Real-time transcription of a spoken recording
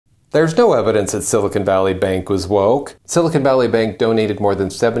There's no evidence that Silicon Valley Bank was woke. Silicon Valley Bank donated more than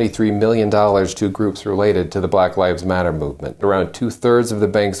 $73 million to groups related to the Black Lives Matter movement. Around 2/3 of the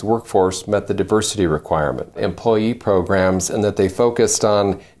bank's workforce met the diversity requirement, employee programs, and that they focused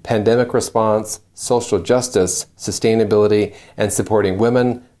on pandemic response, social justice, sustainability, and supporting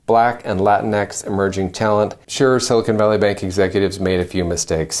women, Black and Latinx emerging talent. Sure, Silicon Valley Bank executives made a few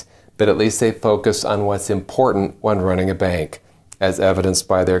mistakes, but at least they focused on what's important when running a bank, as evidenced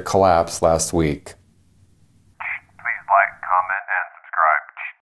by their collapse last week.